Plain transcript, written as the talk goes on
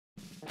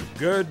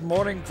Good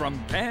morning from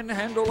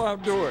Panhandle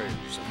Outdoors,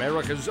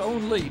 America's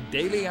only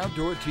daily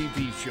outdoor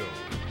TV show.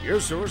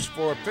 Your source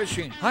for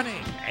fishing,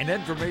 hunting, and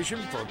information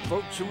for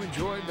folks who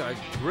enjoy the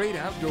great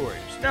outdoors.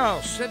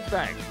 Now sit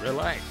back,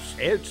 relax.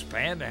 It's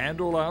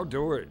Panhandle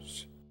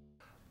Outdoors.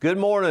 Good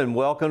morning.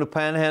 Welcome to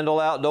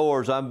Panhandle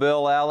Outdoors. I'm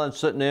Bill Allen,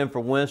 sitting in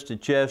for Winston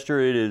Chester.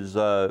 It is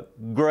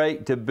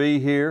great to be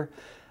here.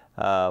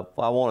 I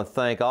want to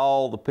thank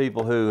all the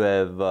people who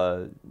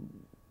have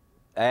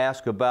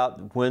asked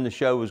about when the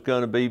show was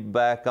going to be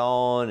back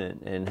on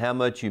and how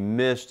much you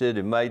missed it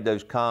and made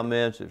those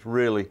comments. It's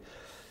really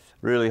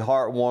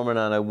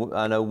heartwarming.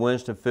 I know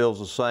Winston feels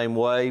the same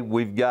way.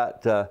 We've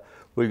got a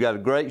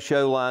great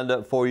show lined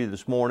up for you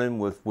this morning.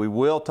 We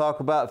will talk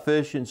about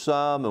fishing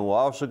some, and we're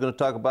also going to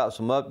talk about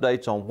some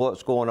updates on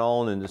what's going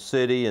on in the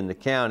city and the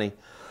county.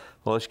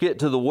 Well, let's get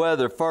to the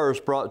weather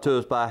first, brought to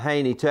us by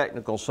Haney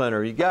Technical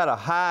Center. You got a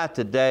high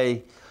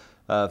today,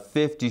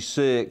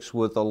 56,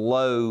 with a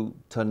low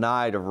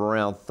tonight of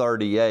around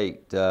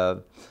 38.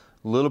 A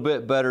little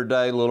bit better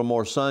day, a little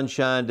more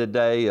sunshine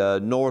today.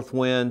 North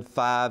wind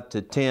 5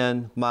 to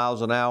 10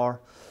 miles an hour.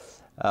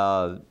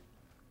 The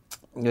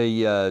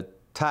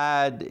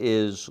tide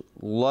is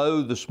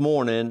low this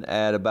morning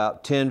at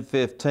about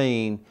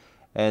 10:15,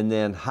 and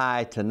then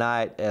high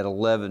tonight at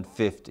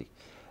 11:50.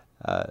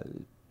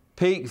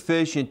 Peak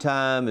fishing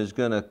time is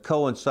going to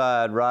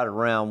coincide right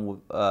around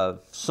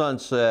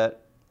sunset,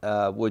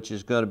 which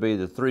is going to be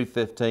the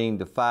 3:15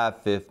 to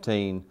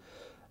 5:15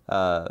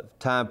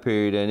 time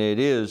period, and it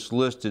is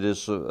listed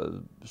as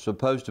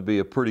supposed to be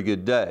a pretty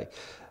good day.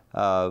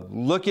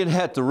 Looking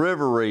at the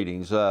river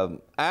readings,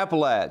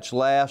 Appalachia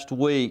last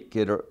week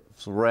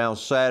around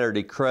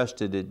Saturday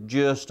crested at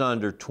just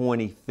under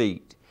 20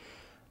 feet.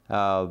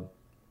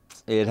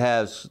 It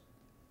has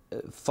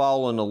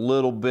fallen a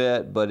little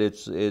bit, but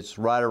it's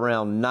right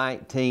around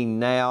 19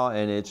 now,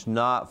 and it's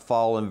not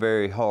falling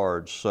very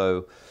hard.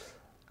 So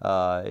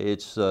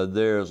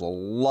there's a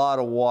lot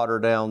of water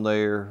down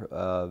there.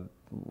 A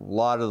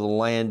lot of the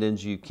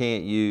landings you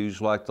can't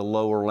use, like the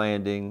lower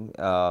landing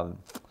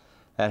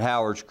at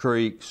Howard's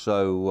Creek.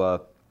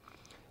 So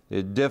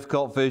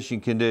difficult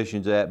fishing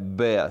conditions at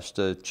best.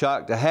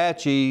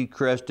 Choctawhatchee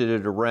crested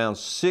at around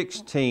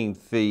 16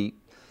 feet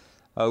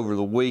over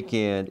the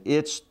weekend.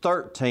 It's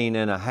 13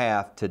 and a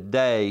half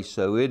today,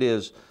 so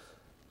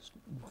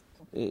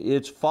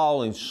it's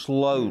falling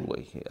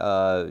slowly.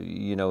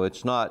 You know,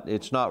 it's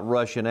not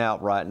rushing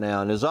out right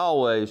now. And as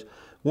always,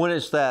 when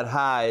it's that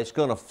high, it's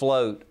going to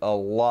float a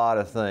lot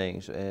of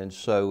things. And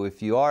so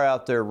if you are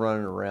out there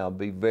running around,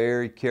 be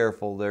very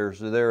careful.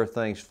 There are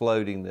things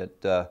floating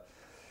that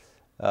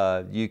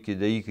you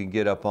can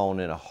get up on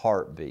in a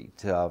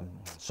heartbeat.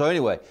 So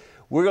anyway,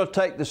 we're going to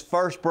take this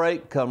first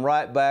break, come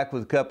right back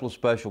with a couple of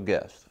special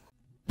guests.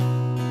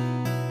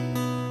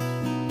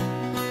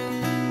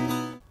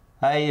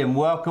 Hey, and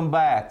welcome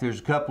back.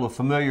 There's a couple of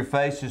familiar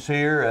faces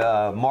here.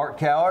 Mark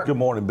Cowart. Good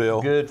morning, Bill.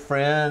 Good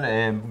friend,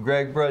 and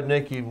Greg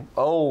Brudnicki,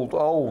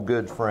 old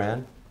good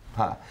friend.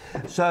 Hi.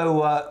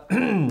 So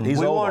we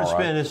want to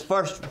spend this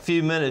first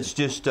few minutes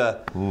just,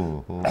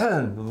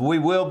 we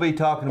will be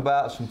talking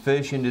about some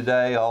fishing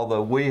today,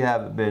 although we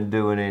haven't been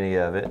doing any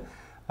of it.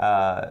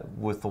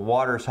 With the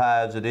water as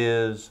high as it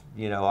is,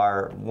 you know,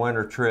 our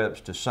winter trips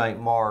to St.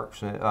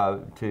 Mark's,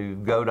 to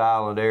Goat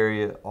Island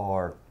area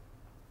are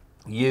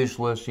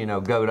useless. You know,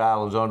 Goat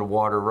Island's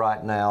underwater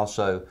right now,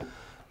 so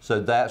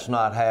that's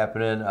not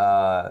happening.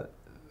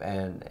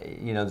 And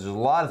you know, there's a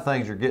lot of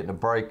things are getting a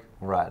break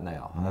right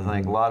now. I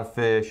think a lot of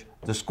fish.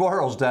 The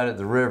squirrels down at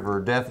the river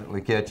are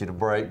definitely catching a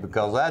break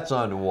because that's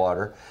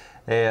underwater.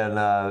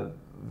 And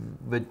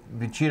but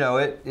you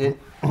know,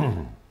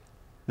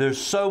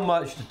 there's so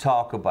much to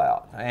talk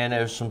about, and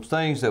there's some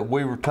things that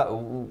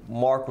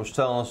Mark was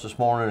telling us this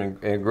morning,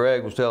 and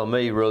Greg was telling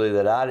me really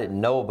that I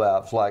didn't know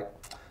about. It's like,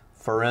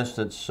 for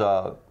instance,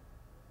 the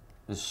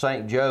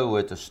St. Joe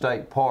at the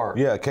state park.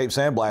 Yeah, Cape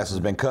Sandblast has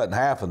been cut in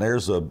half, and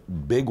there's a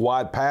big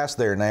wide pass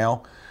there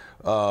now,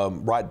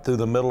 right through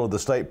the middle of the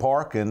state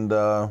park, and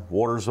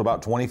water's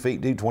about 20 feet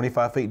deep,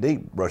 25 feet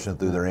deep, rushing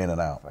through there in and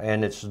out.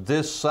 And it's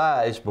this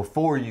size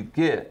before you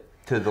get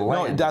to the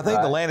landing. No, I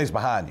think the landing's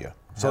behind you.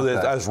 So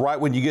okay. That's right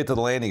when you get to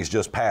the landing, it's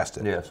just past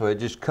it. Yeah, so it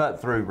just cut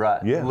through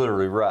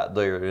literally right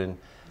there, and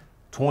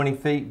 20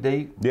 feet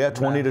deep? Yeah,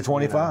 20 to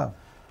 25.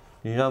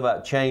 You know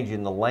about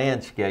changing the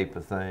landscape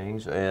of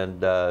things,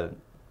 and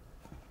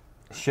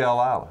Shell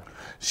Island.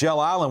 Shell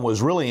Island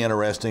was really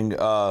interesting.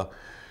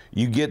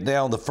 You get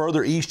down, the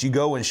further east you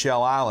go in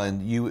Shell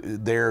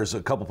Island, there's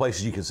a couple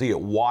places you can see it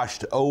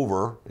washed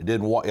over. It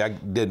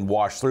didn't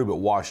wash through, but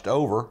washed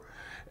over.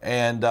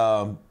 And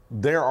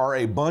there are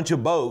a bunch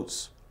of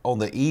boats on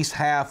the east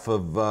half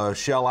of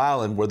Shell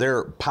Island where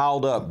they're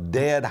piled up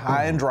dead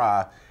high and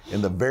dry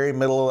in the very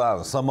middle of the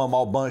island. Some of them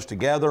all bunched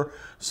together,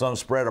 some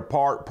spread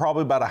apart,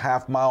 probably about a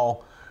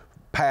half-mile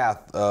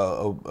path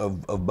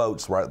of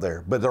boats right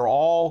there. But they're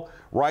all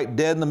right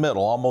dead in the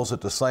middle, almost at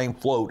the same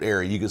float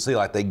area. You can see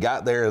like they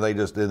got there, and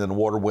then the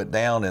water went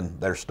down and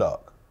they're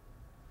stuck.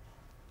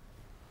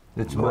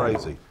 It's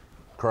crazy.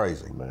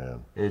 crazy,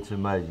 man. It's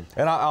amazing.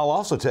 And I'll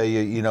also tell you,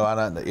 you know,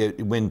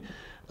 when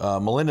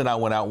Melinda and I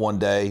went out one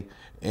day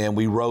and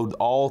we rode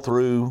all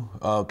through,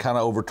 kind of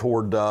over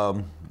toward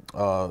the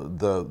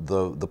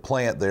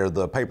plant there,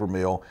 the paper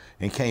mill,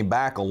 and came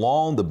back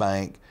along the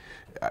bank.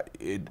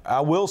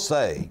 I will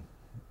say,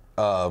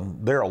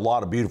 there are a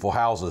lot of beautiful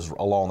houses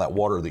along that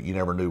water that you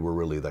never knew were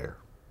really there.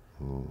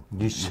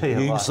 You see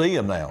You can see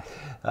them now.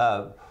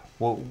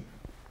 What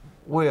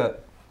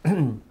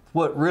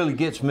really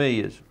gets me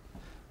is,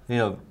 you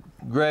know,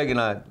 Greg and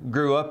I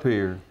grew up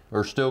here,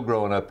 or still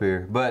growing up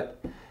here,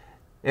 but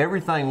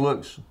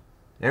everything's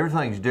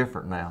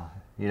different now.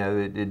 You know,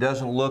 it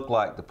doesn't look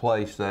like the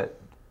place that,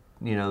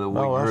 you know, that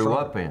we grew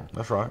up in.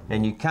 That's right.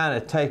 And you kind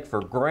of take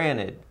for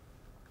granted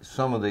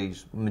some of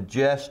these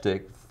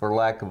majestic, for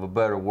lack of a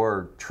better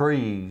word,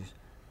 trees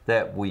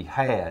that we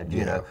had,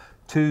 you know,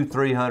 200,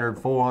 300,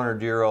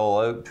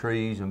 400-year-old oak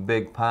trees and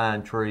big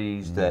pine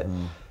trees that,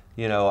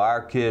 you know,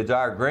 our kids,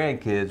 our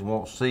grandkids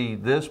won't see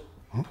this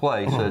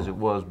place as it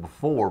was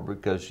before,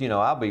 because, you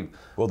know, I'll be...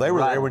 Well, they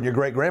were there when your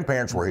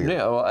great-grandparents were here.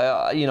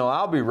 Yeah, you know,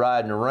 I'll be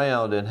riding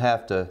around and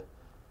have to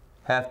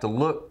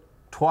look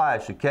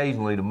twice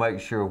occasionally to make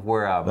sure of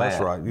where I'm at.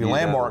 That's right. Your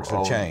landmarks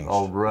have changed.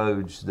 Old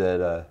roads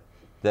that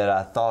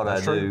I thought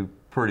I knew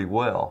pretty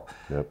well.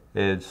 Yep.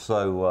 And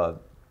so,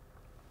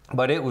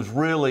 but it was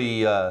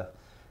really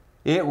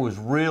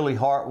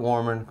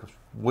heartwarming, because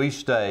we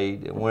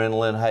stayed, we're in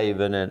Lynn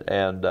Haven,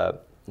 and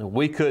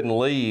we couldn't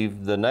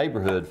leave the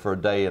neighborhood for a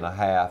day and a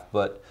half,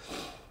 but,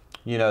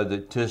 you know,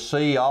 to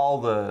see all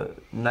the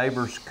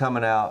neighbors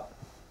coming out,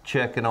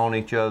 checking on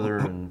each other,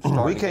 and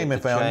starting to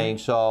get the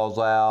chainsaws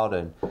out,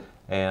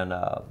 and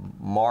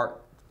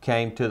Mark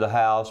came to the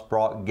house,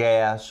 brought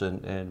gas,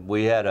 and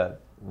we had a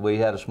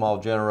small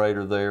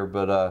generator there,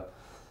 but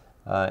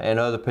and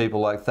other people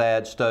like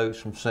Thad Stokes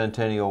from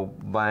Centennial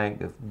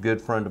Bank, a good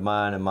friend of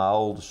mine, and my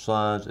oldest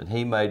sons, and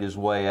he made his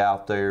way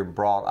out there and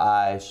brought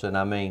ice, and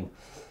I mean,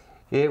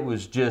 it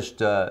was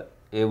just,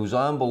 it was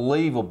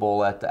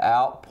unbelievable at the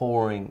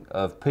outpouring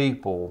of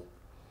people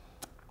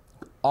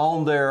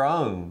on their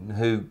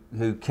own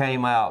who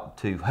came out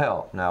to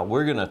help. Now,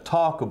 we're going to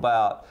talk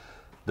about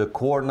the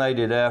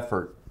coordinated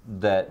effort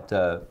that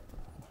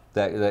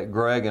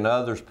Greg and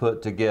others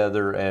put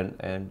together,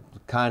 and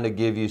kind of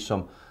give you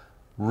some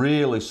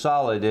really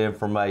solid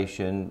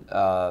information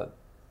about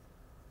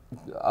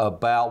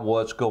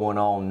what's going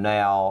on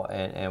now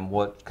and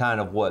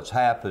what's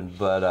happened.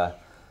 But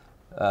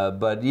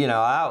you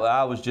know,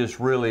 I was just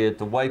really at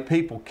the way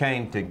people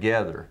came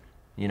together,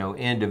 you know,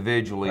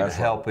 individually to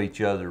help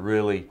each other,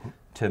 really,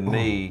 to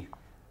me,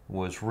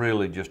 was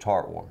really just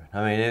heartwarming.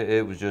 I mean,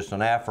 it was just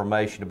an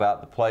affirmation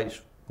about the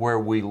place where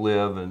we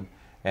live,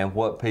 and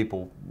what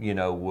people, you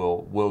know,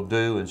 will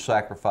do and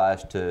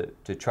sacrifice to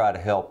try to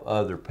help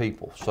other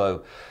people.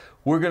 So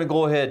we're going to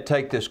go ahead and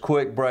take this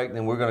quick break, and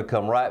then we're going to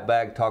come right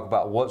back and talk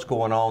about what's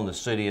going on in the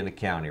city and the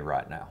county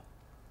right now.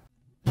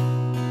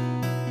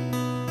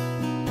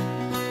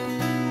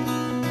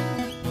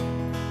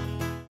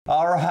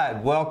 All right,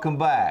 welcome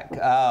back.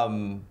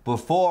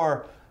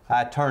 Before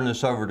I turn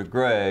this over to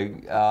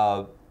Greg,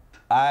 I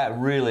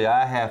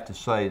have to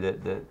say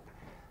that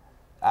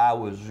I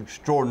was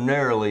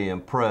extraordinarily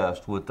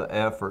impressed with the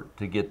effort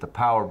to get the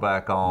power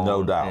back on.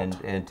 No doubt.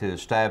 And to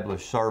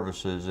establish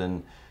services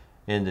in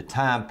the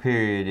time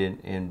period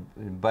in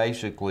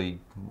basically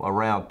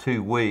around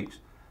 2 weeks.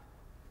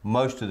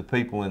 Most of the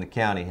people in the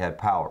county had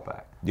power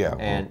back. Yeah.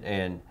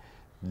 And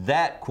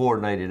that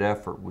coordinated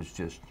effort was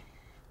just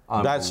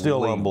That's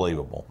still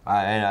unbelievable.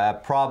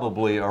 And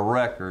probably a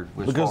record.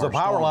 Because the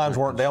power lines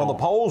weren't down, the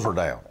poles were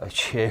down.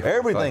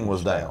 Everything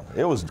was down.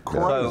 It was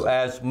crazy. So,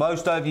 as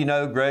most of you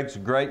know, Greg's a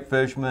great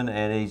fisherman,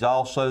 and he's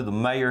also the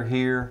mayor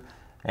here,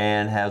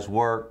 and has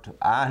worked,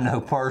 I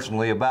know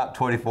personally, about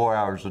 24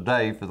 hours a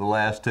day for the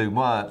last 2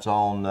 months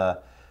on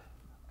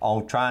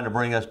trying to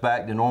bring us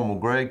back to normal.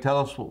 Greg, tell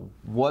us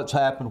what's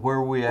happened, where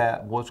are we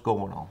at, what's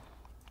going on?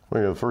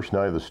 Well, you know, the first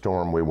night of the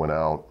storm, we went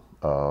out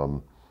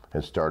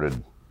and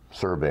started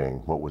surveying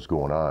what was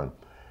going on,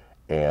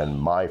 and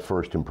my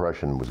first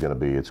impression was going to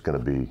be it's going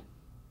to be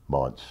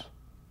months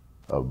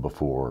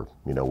before,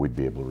 you know, we'd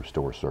be able to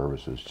restore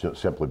services,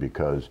 simply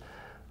because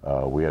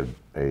we had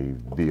a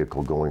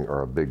vehicle going,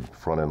 or a big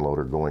front end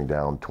loader going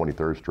down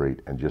 23rd Street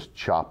and just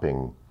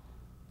chopping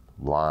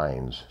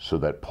lines so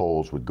that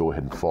poles would go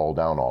ahead and fall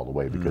down all the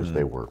way, because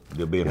they were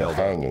being held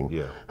hanging,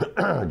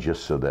 yeah.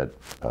 just so that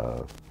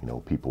you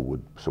know, people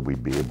would, so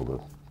we'd be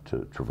able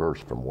to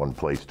traverse from one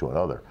place to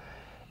another.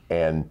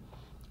 And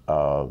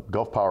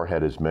Gulf Power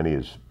had as many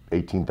as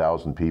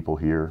 18,000 people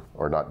here,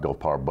 or not Gulf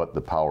Power, but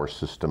the power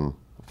system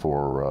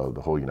for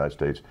the whole United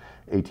States.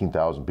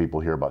 18,000 people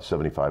here, about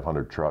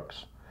 7,500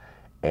 trucks,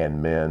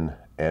 and men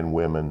and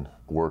women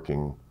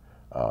working,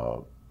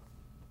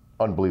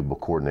 unbelievable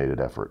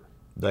coordinated effort.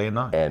 Day and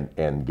night.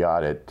 And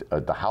got it,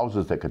 the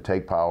houses that could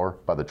take power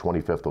by the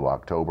 25th of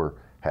October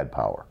had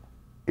power,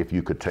 if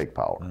you could take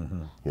power,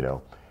 you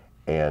know.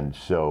 And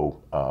so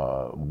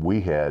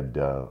we had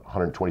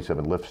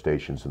 127 lift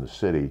stations in the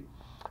city,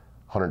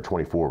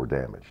 124 were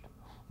damaged.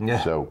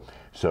 Yeah.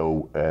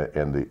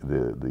 And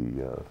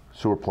the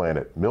sewer plant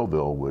at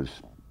Millville was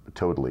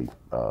totally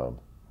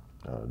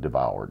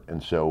devoured.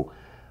 And so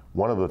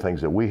one of the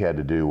things that we had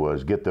to do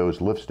was get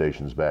those lift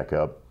stations back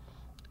up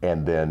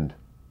and then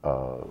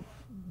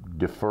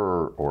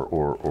defer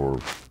or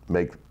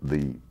make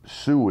the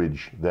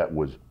sewage that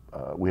was,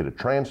 we had to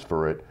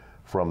transfer it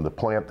from the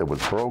plant that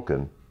was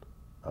broken,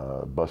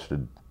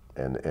 busted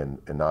and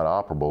not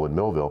operable in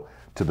Millville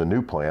to the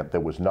new plant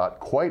that was not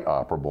quite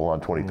operable on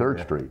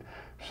 23rd Street.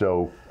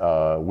 So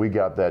we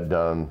got that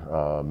done.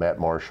 Matt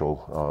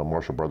Marshall,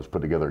 Marshall Brothers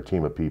put together a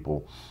team of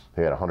people.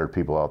 They had 100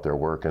 people out there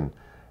working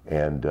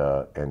and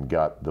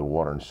got the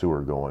water and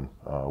sewer going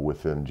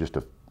within just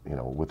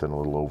within a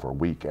little over a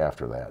week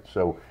after that.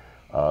 So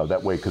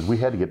that way, because we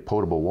had to get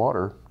potable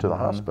water to the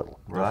hospital.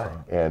 Right.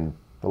 And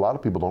a lot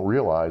of people don't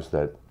realize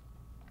that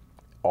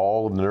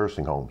all of the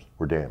nursing homes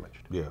were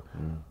damaged. Yeah.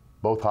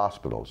 Both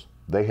hospitals,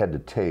 they had to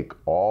take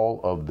all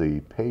of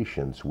the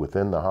patients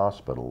within the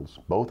hospitals,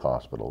 both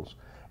hospitals,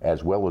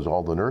 as well as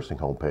all the nursing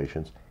home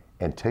patients,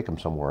 and take them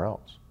somewhere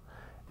else.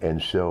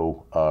 And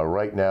so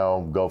right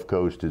now, Gulf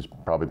Coast is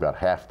probably about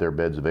half their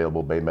beds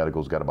available. Bay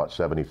Medical's got about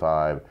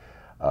 75.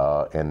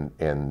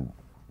 And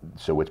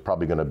so it's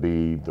probably going to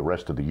be the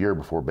rest of the year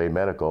before Bay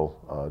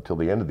Medical, till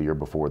the end of the year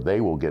before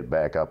they will get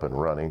back up and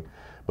running.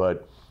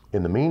 But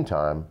in the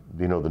meantime,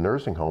 the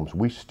nursing homes,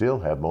 we still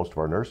have most of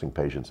our nursing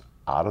patients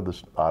out of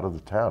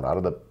the town, out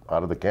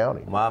of the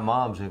county. My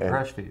mom's in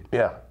Crestview.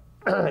 Yeah,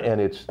 and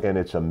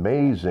it's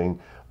amazing.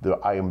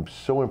 I am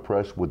so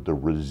impressed with the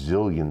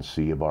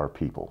resiliency of our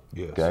people.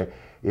 Yes.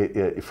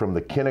 Okay, from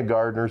the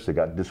kindergartners that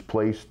got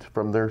displaced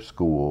from their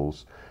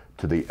schools,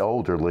 to the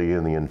elderly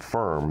and the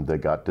infirm that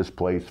got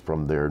displaced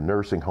from their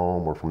nursing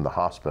home or from the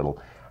hospital,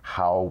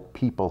 how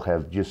people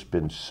have just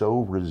been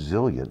so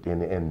resilient.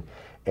 And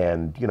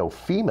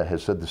FEMA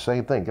has said the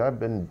same thing. I've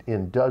been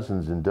in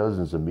dozens and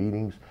dozens of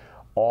meetings,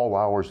 all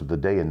hours of the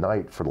day and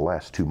night for the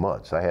last 2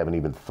 months. I haven't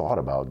even thought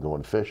about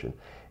going fishing.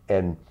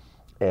 And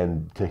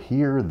to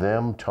hear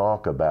them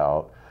talk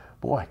about,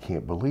 boy, I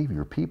can't believe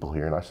your people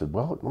here. And I said,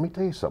 well, let me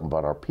tell you something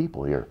about our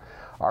people here.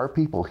 Our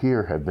people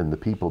here have been the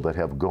people that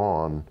have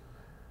gone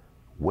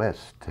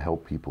west to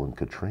help people in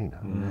Katrina,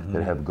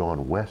 that have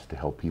gone west to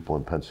help people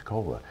in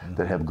Pensacola,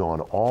 that have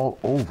gone all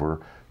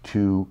over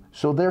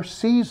so they're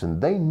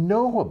seasoned. They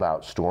know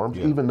about storms,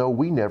 even though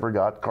we never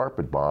got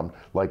carpet bombed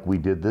like we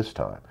did this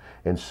time.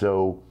 And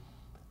so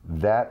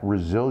that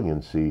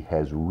resiliency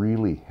has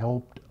really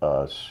helped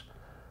us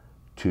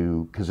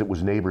because it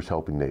was neighbors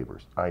helping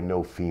neighbors. I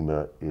know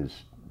FEMA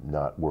is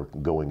not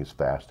going as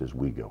fast as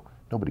we go.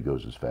 Nobody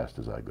goes as fast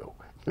as I go.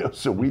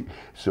 So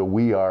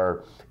we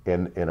are,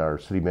 and our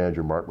city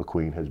manager Mark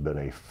McQueen has been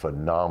a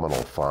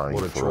phenomenal find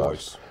for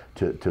us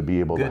to be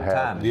able to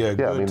have.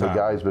 Timing. I mean, the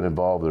guy's been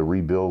involved in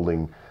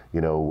rebuilding,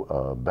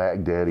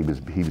 Baghdad.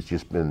 He was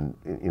just been,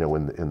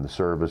 in the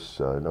service,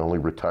 and only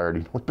retired.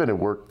 He's been at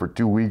work for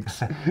 2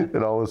 weeks,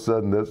 and all of a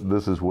sudden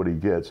this is what he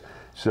gets.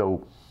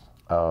 So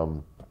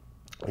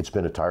it's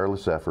been a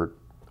tireless effort.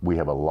 We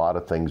have a lot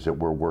of things that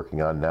we're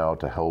working on now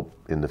to help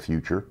in the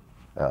future,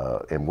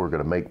 and we're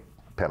going to make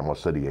Panama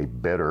City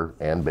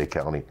and Bay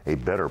County a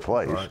better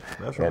place. That's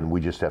right. And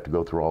we just have to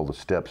go through all the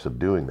steps of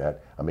doing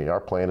that. I mean,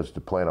 our plan is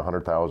to plant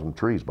 100,000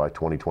 trees by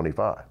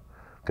 2025,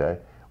 okay?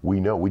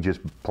 We know, we just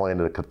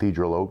planted a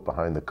cathedral oak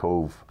behind the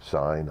Cove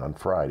sign on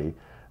Friday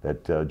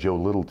that Joe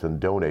Littleton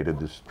donated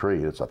this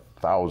tree. It's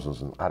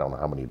thousands, and I don't know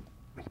how many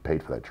he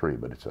paid for that tree,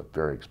 but it's a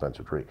very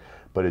expensive tree.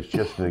 But it's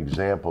just an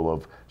example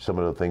of some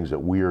of the things that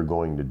we are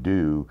going to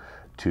do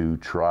to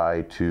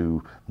try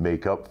to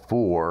make up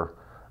for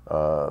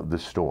the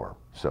storm.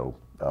 So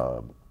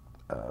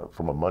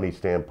from a money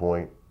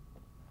standpoint,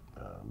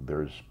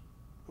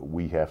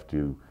 we have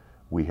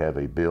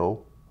a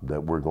bill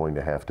that we're going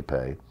to have to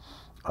pay,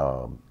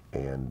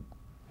 and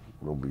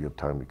will we have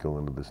time to go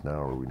into this now,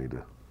 or we need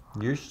to?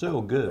 You're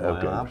still good, man.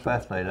 Okay. I'm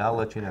fascinated. I'll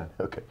let you know.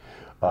 Okay.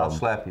 I'll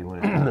slap you when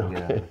it's time to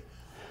get out of it.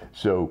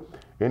 So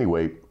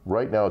anyway,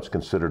 right now it's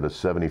considered a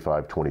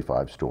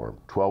 75-25 storm.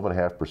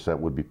 12.5%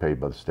 would be paid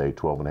by the state,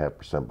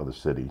 12.5% by the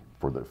city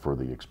for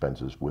the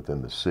expenses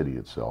within the city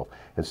itself,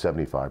 and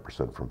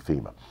 75% from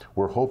FEMA.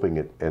 We're hoping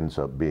it ends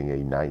up being a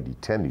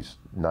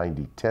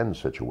 90-10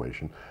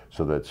 situation,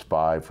 so that's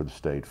 5 for the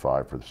state,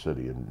 5 for the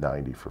city, and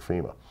 90 for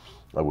FEMA.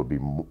 That would be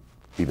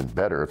even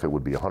better if it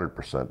would be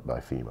 100%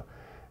 by FEMA.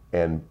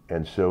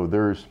 And so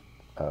there's,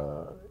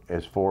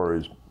 as far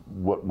as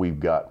what we've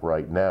got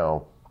right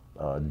now,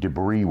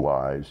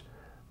 debris-wise,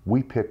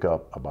 we pick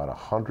up about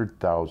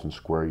 100,000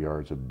 square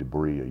yards of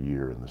debris a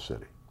year in the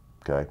city.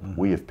 Okay,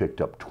 we have picked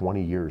up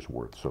 20 years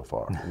worth so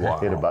far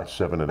in about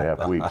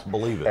 7.5 weeks. I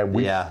believe it.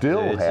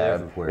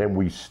 And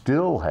we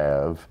still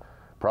have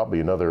probably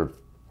another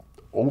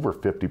over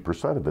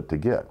 50% of it to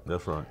get.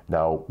 That's right.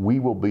 Now we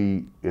will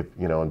be,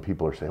 and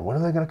people are saying, when are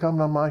they going to come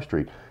on my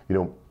street?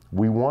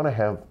 We want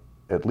to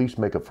at least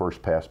make a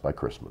first pass by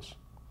Christmas.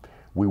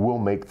 We will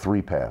make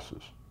 3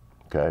 passes.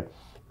 Okay.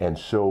 And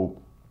so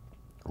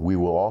we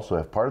will also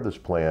have part of this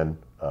plan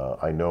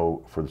I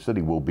know for the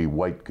city will be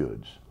white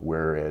goods,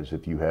 whereas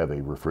if you have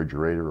a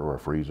refrigerator or a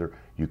freezer,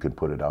 you can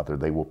put it out there,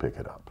 they will pick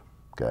it up,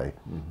 okay?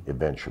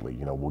 Eventually,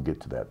 you know, we'll get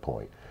to that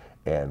point.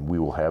 And we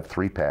will have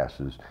 3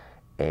 passes,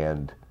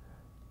 and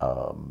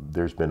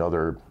there's been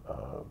other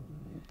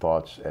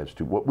thoughts as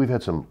to what we've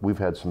had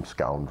some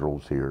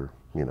scoundrels here,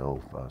 you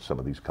know, some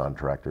of these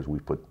contractors,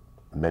 we've put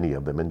many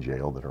of them in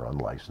jail that are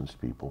unlicensed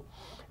people.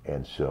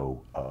 And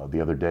so the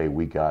other day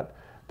we got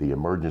the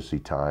emergency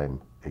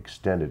time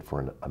extended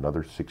for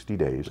another 60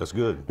 days. That's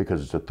good.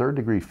 Because it's a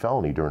 3rd-degree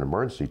felony during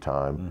emergency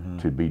time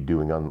to be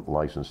doing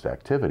unlicensed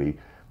activity,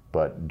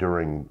 but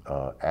during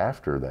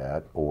after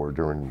that or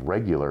during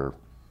regular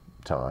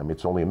time,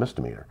 it's only a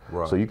misdemeanor.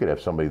 Right. So you could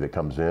have somebody that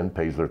comes in,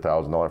 pays their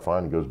 $1,000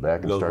 fine, and goes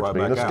back and starts right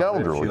being a back out.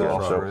 scoundrel again.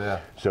 That's So, right.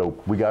 so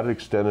we got it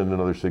extended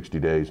another 60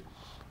 days,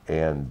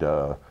 and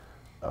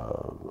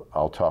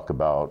I'll talk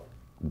about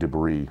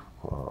debris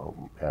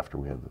after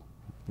we have the.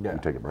 Yeah. We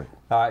take a break.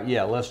 All right,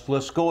 yeah,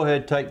 let's go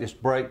ahead and take this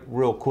break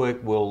real quick.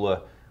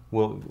 We'll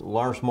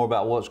learn some more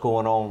about what's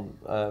going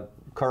on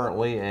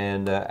currently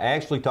and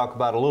actually talk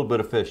about a little bit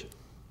of fishing.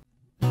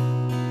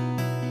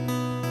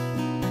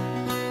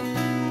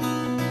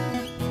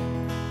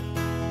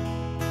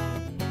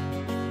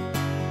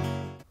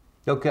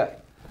 Okay,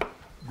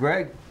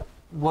 Greg,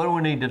 what do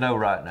we need to know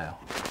right now?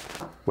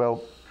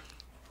 Well,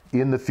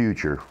 in the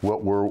future,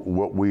 what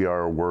we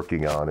are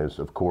working on is,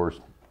 of course,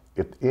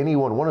 if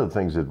anyone, one of the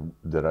things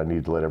that I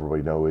need to let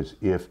everybody know is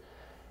if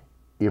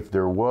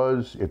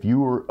you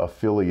were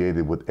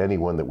affiliated with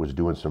anyone that was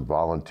doing some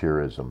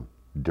volunteerism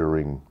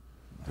during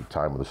the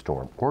time of the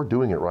storm, or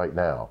doing it right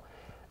now,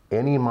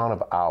 any amount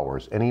of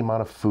hours, any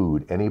amount of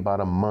food, any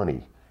amount of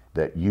money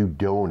that you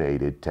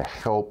donated to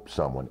help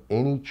someone,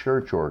 any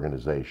church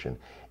organization,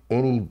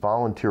 any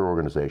volunteer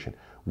organization,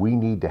 we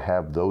need to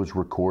have those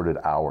recorded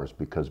hours,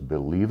 because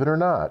believe it or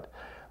not,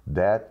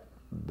 that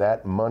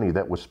money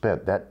that was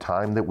spent, that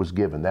time that was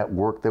given, that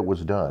work that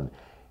was done,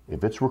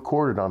 if it's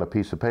recorded on a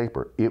piece of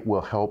paper, it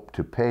will help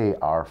to pay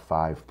our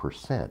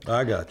 5%.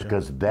 I got you.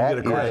 Because that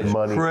is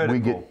money, we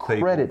get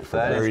credit for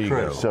that. There you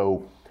go.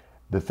 So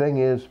the thing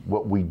is,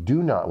 what we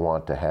do not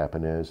want to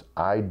happen is,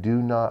 I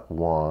do not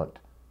want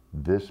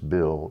this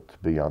bill to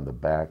be on the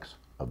backs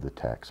of the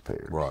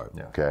taxpayers. Right.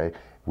 Yeah. Okay?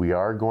 We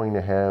are going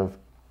to have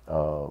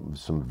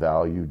some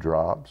value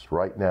drops.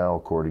 Right now,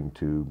 according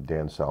to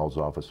Dan Sal's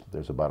office,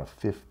 there's about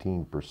a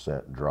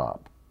 15%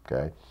 drop,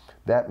 okay?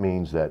 That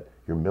means that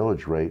your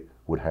millage rate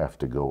would have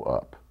to go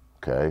up,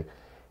 okay,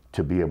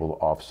 to be able to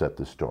offset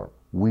the storm.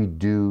 We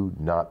do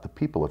not, the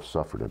people have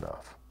suffered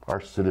enough.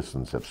 Our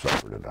citizens have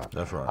suffered enough.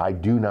 That's right. I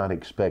do not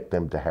expect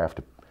them to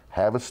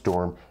have a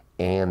storm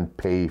and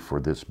pay for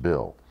this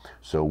bill.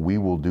 So we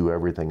will do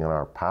everything in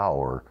our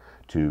power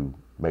to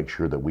make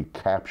sure that we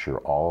capture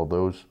all of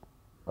those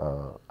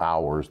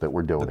hours that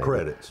we're donating.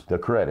 The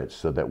credits,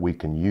 so that we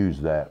can use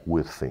that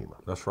with FEMA.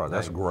 That's right.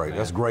 That's great.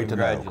 That's great to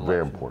know.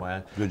 Very important.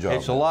 Man. Good job.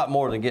 It's a lot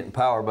more than getting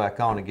power back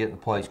on and getting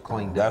the place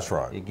cleaned up. That's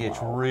right. It gets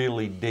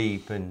really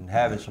deep, and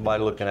having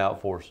somebody looking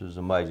out for us is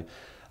amazing.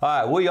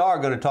 All right, we are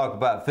going to talk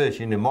about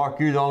fishing, and Mark,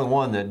 you're the only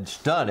one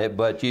that's done it,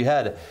 but you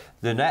had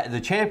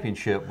the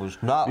championship was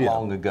not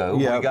long ago.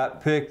 Yeah. We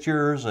got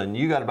pictures, and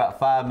you got about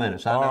 5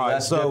 minutes. I know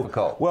that's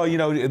difficult. Well, you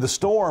know, the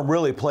storm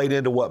really played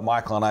into what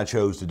Michael and I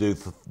chose to do.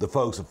 For the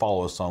folks that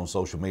follow us on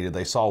social media,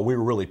 they saw we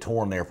were really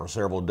torn there for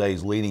several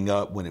days leading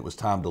up when it was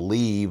time to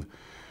leave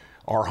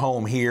our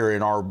home here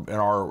and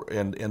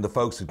the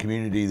folks in the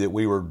community that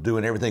we were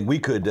doing everything we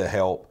could to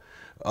help.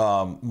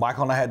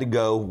 Michael and I had to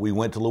go. We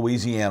went to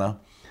Louisiana.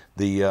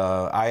 The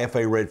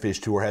IFA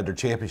Redfish Tour had their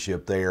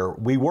championship there.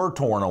 We were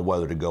torn on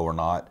whether to go or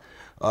not.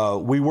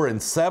 We were in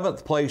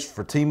 7th place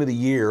for Team of the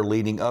Year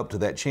leading up to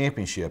that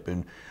championship.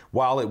 And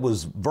while it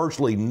was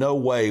virtually no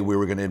way we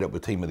were going to end up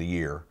with Team of the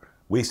Year,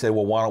 we said,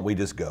 well, why don't we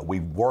just go?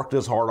 We worked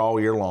as hard all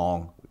year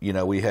long. You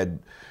know, we had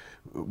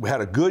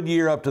a good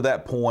year up to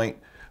that point.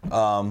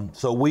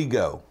 So we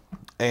go.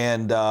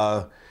 And,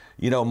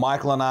 you know,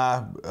 Michael and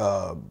I,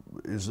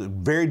 it was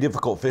very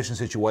difficult fishing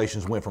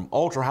situations, went from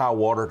ultra high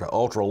water to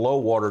ultra low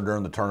water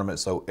during the tournament,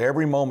 so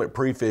every moment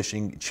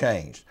pre-fishing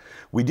changed.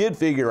 We did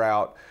figure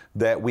out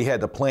that we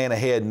had to plan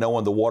ahead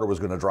knowing the water was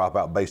going to drop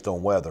out based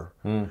on weather.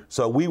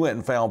 So we went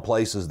and found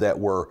places that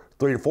were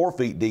 3 to 4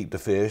 feet deep to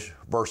fish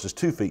versus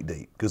 2 feet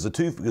deep, because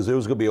it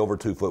was going to be over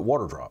 2 foot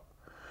water drop.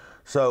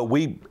 So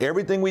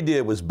everything we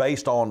did was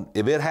based on,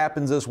 if it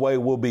happens this way,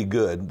 we'll be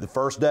good. The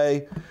first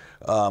day,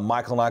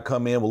 Michael and I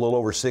come in with a little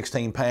over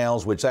 16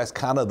 pounds, which that's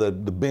kind of the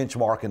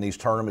benchmark in these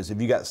tournaments.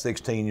 If you got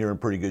 16, you're in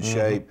pretty good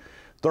shape.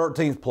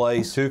 13th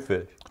place. 2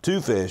 fish. 2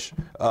 fish.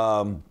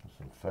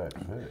 Fat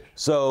fish.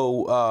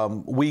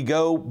 So we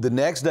go, the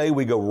next day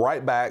we go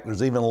right back.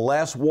 There's even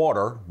less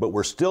water, but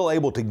we're still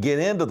able to get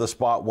into the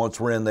spot once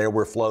we're in there.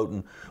 We're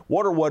floating.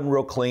 Water wasn't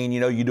real clean.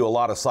 You know, you do a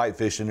lot of sight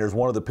fishing. There's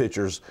one of the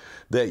pictures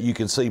that you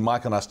can see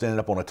Mike and I standing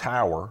up on a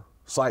tower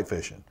sight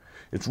fishing.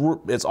 It's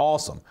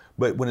awesome.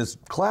 But when it's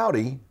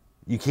cloudy,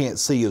 you can't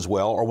see as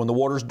well, or when the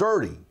water's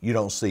dirty, you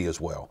don't see as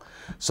well.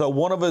 So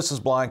one of us is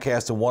blind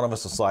casting, one of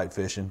us is sight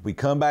fishing. We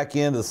come back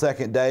in the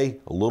second day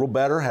a little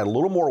better, had a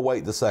little more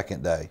weight the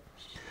second day.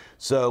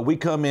 So we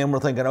come in, we're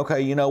thinking,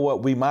 okay, you know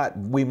what, we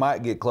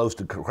might get close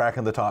to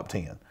cracking the top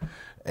 10.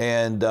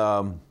 And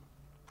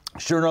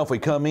sure enough, we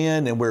come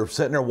in and we're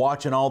sitting there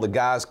watching all the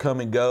guys come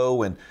and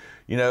go, and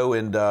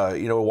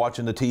we're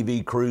watching the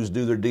TV crews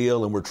do their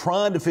deal, and we're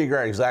trying to figure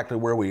out exactly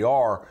where we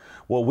are.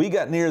 Well, we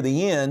got near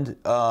the end.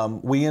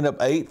 We end up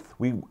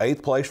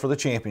 8th place for the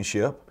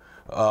championship.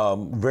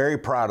 Very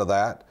proud of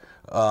that.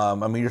 I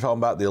mean, you're talking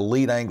about the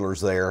elite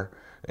anglers there.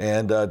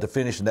 And to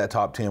finish in that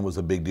top 10 was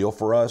a big deal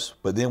for us.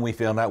 But then we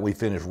found out we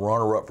finished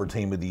runner-up for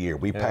Team of the Year.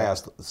 We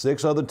passed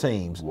 6 other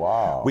teams.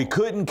 Wow. We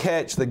couldn't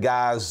catch the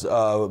guys.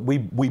 We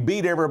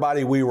beat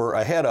everybody we were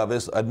ahead of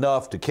us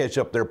enough to catch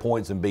up their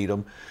points and beat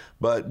them,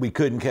 but we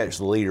couldn't catch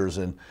the leaders.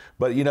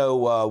 But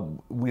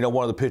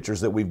one of the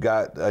pictures that we've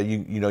got,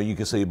 you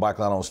can see Mike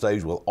Line on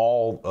stage with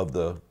all of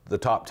the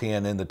top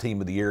 10 and the Team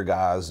of the Year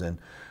guys. And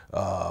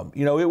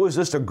it was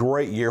just a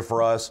great year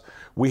for us.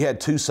 We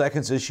had 2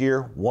 seconds this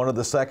year. One of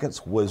the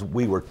seconds was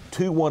we were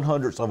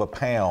 2/100ths of a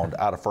pound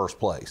out of first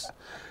place.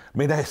 I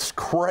mean, that's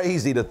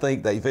crazy to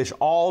think that you fish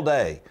all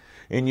day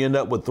and you end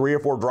up with 3 or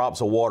 4 drops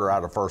of water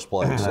out of first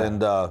place.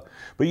 But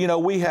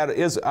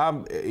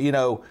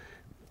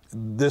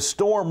the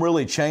storm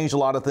really changed a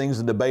lot of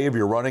things in the bay. If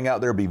you're running out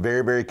there, be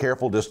very, very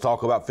careful. Just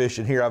talk about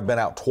fishing here. I've been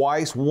out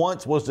twice.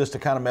 Once was just to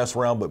kind of mess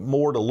around, but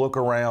more to look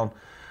around.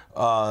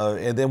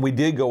 And then we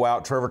did go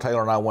out. Trevor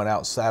Taylor and I went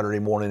out Saturday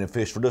morning and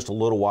fished for just a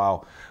little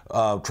while.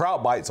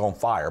 Trout bites on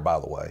fire, by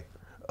the way.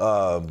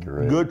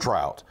 Good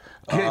trout.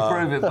 Can't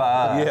prove it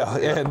by us.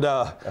 Yeah, and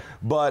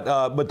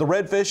but the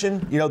red fishing,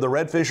 the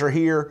redfish are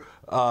here.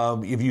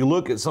 If you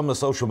look at some of the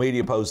social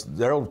media posts,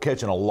 they're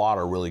catching a lot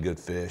of really good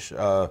fish.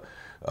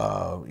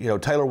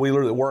 Taylor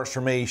Wheeler that works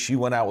for me, she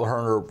went out with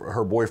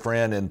her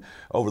boyfriend and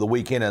over the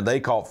weekend, and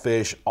they caught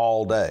fish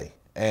all day.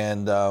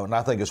 And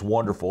I think it's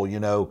wonderful,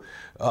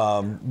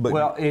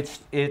 Well,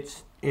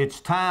 it's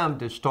time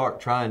to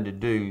start trying to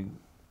do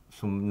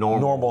some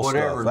normal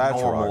whatever stuff.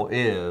 That's normal right.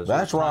 is.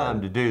 That's it's right.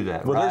 Time to do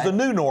that. Well, right? there's a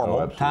new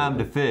normal. Time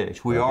to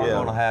fish. We are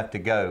going to have to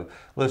go.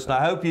 Listen,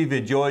 I hope you've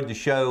enjoyed the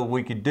show.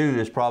 We could do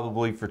this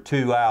probably for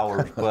 2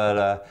 hours,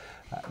 but.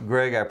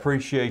 Greg, I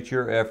appreciate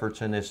your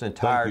efforts and this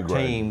entire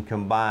team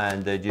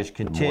combined that just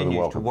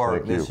continues to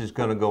work. This is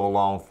going to go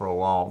along for a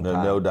long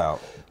time. No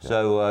doubt.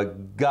 So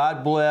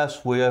God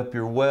bless. We hope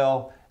you're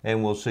well,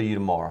 and we'll see you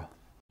tomorrow.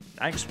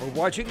 Thanks for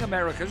watching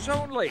America's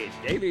only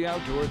daily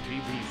outdoor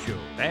TV show,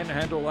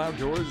 Panhandle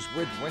Outdoors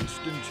with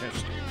Winston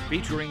Chester,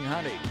 featuring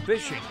hunting,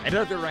 fishing, and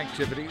other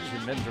activities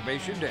and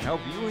information to help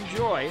you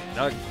enjoy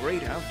the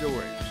great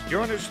outdoors.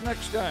 Join us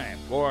next time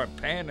for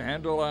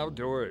Panhandle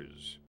Outdoors.